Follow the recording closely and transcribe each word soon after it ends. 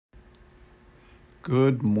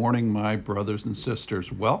Good morning, my brothers and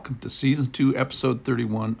sisters. Welcome to Season 2, Episode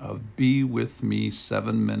 31 of Be With Me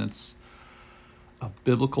 7 Minutes of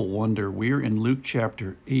Biblical Wonder. We're in Luke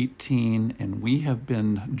chapter 18, and we have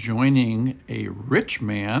been joining a rich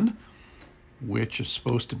man, which is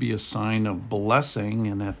supposed to be a sign of blessing.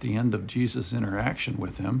 And at the end of Jesus' interaction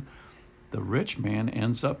with him, the rich man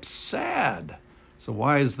ends up sad. So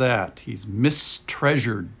why is that? He's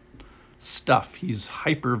mistreasured stuff. He's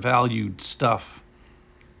hyper-valued stuff.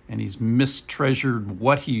 And he's mistreasured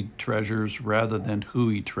what he treasures rather than who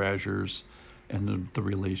he treasures and the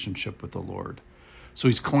relationship with the Lord. So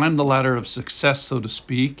he's climbed the ladder of success, so to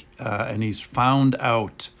speak, and he's found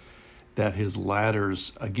out that his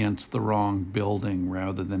ladder's against the wrong building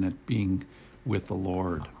rather than it being with the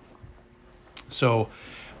Lord. So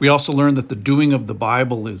we also learned that the doing of the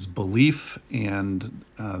Bible is belief, and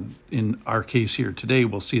in our case here today,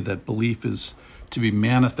 we'll see that belief is to be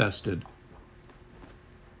manifested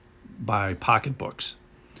by pocketbooks.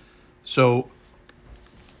 So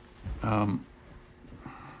let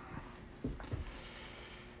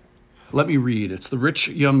me read. It's the rich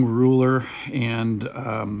young ruler, and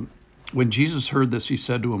when Jesus heard this, he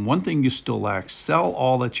said to him, "One thing you still lack, sell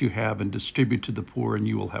all that you have and distribute to the poor, and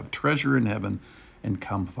you will have treasure in heaven, and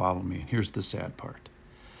come follow me." And here's the sad part.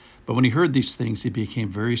 But when he heard these things, he became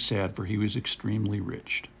very sad, for he was extremely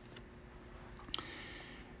rich.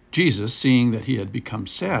 Jesus, seeing that he had become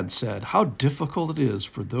sad, said, "How difficult it is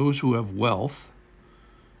for those who have wealth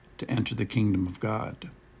to enter the kingdom of God.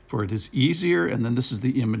 For it is easier," and then this is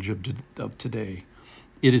the image of today,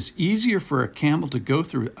 "it is easier for a camel to go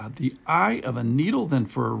through the eye of a needle than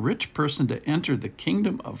for a rich person to enter the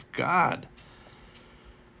kingdom of God."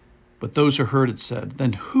 But those who heard it said,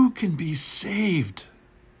 "Then who can be saved?"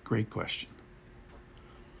 Great question.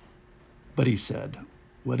 But he said,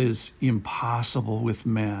 "What is impossible with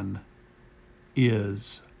men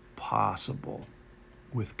is possible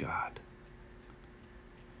with God."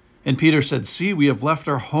 And Peter said, "See, we have left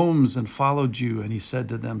our homes and followed you." And he said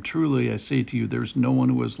to them, "Truly I say to you, there's no one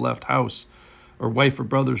who has left house or wife or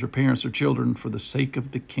brothers or parents or children for the sake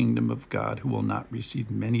of the kingdom of God who will not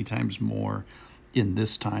receive many times more in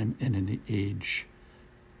this time and in the age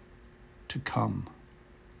to come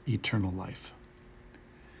eternal life."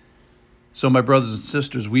 So, my brothers and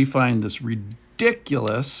sisters, we find this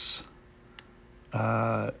ridiculous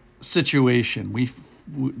situation.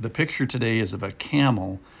 The picture today is of a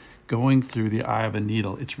camel going through the eye of a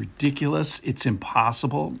needle. It's ridiculous. It's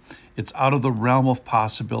impossible. It's out of the realm of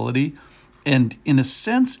possibility. And in a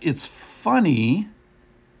sense, it's funny.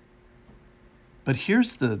 But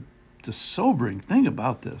here's the sobering thing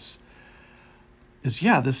about this is,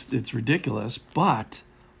 it's ridiculous, but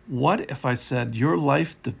what if I said your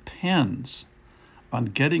life depends on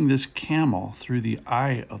getting this camel through the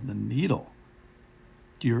eye of the needle?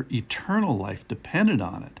 Your eternal life depended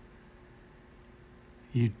on it.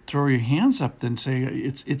 You throw your hands up and say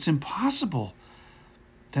it's impossible.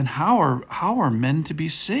 Then how are men to be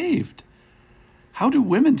saved? How do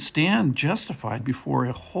women stand justified before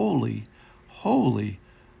a holy, holy,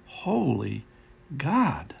 holy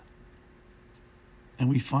God? And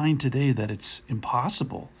we find today that it's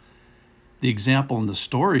impossible. The example in the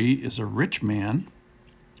story is a rich man,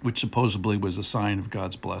 which supposedly was a sign of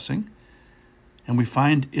God's blessing. And we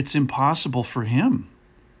find it's impossible for him.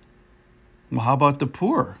 Well, how about the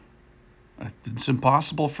poor? It's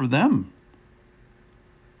impossible for them.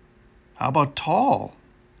 How about tall?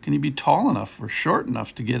 Can you be tall enough or short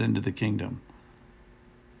enough to get into the kingdom?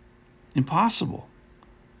 Impossible.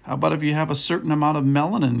 How about if you have a certain amount of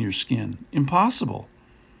melanin in your skin? Impossible.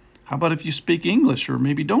 How about if you speak English or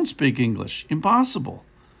maybe don't speak English? Impossible.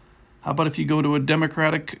 How about if you go to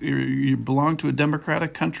you belong to a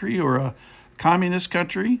democratic country or a communist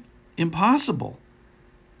country? Impossible.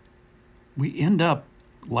 We end up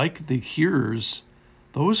like the hearers,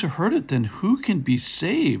 those who heard it, then who can be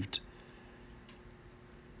saved?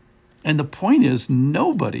 And the point is,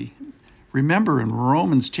 nobody. Remember in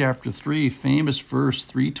Romans chapter 3, famous verse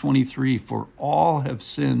 3:23, "For all have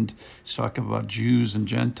sinned." He's talking about Jews and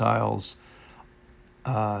Gentiles.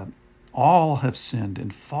 All have sinned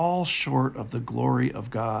and fall short of the glory of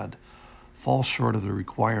God, fall short of the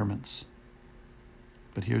requirements.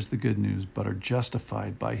 But here's the good news, but are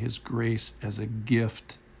justified by his grace as a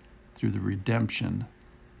gift through the redemption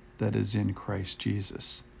that is in Christ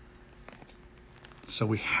Jesus. So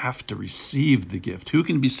we have to receive the gift. Who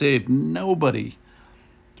can be saved? Nobody.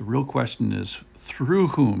 The real question is, through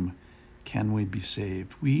whom can we be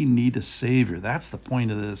saved? We need a Savior. That's the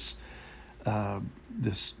point of this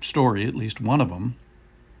story, at least one of them.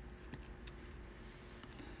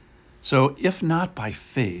 So if not by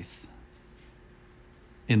faith,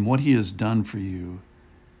 in what he has done for you,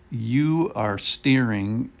 you are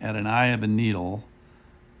staring at an eye of a needle,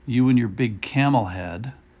 you and your big camel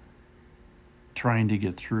head, trying to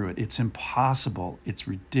get through it. It's impossible. It's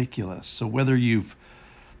ridiculous. So whether you've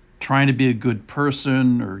trying to be a good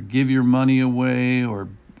person or give your money away or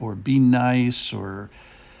be nice or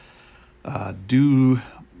do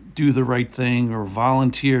the right thing or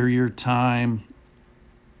volunteer your time,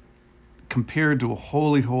 compared to a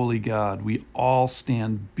holy, holy God, we all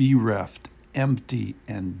stand bereft, empty,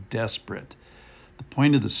 and desperate. The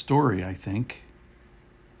point of the story, I think,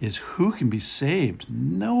 is who can be saved?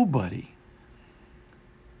 Nobody.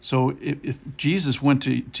 So if Jesus went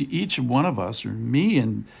to each one of us, or me,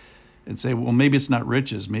 and say, well, maybe it's not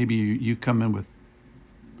riches, maybe you come in with,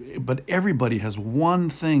 but everybody has one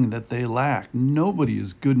thing that they lack. Nobody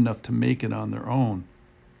is good enough to make it on their own.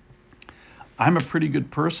 I'm a pretty good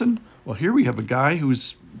person. Well, here we have a guy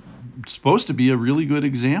who's supposed to be a really good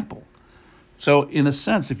example. So in a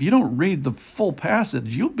sense, if you don't read the full passage,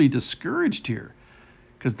 you'll be discouraged here.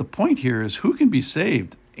 Because the point here is, who can be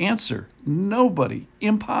saved? Answer, nobody.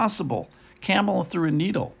 Impossible. Camel through a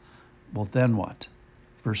needle. Well, then what?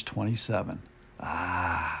 Verse 27.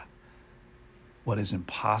 What is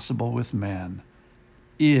impossible with man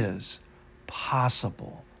is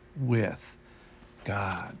possible with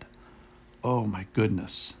God. Oh my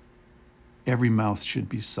goodness. Every mouth should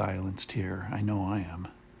be silenced here. I know I am.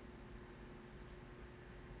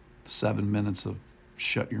 7 minutes of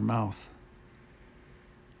shut your mouth.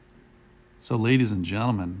 So, ladies and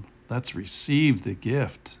gentlemen, let's receive the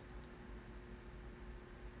gift.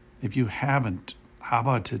 If you haven't, how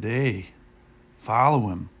about today? Follow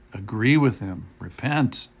him, agree with him,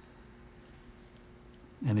 repent.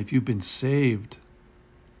 And if you've been saved,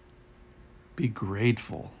 be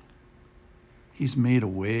grateful. He's made a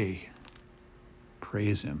way.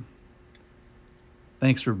 Praise him.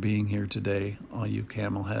 Thanks for being here today, all you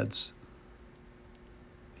camel heads.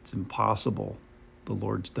 It's impossible. The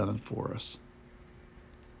Lord's done it for us.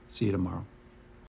 See you tomorrow.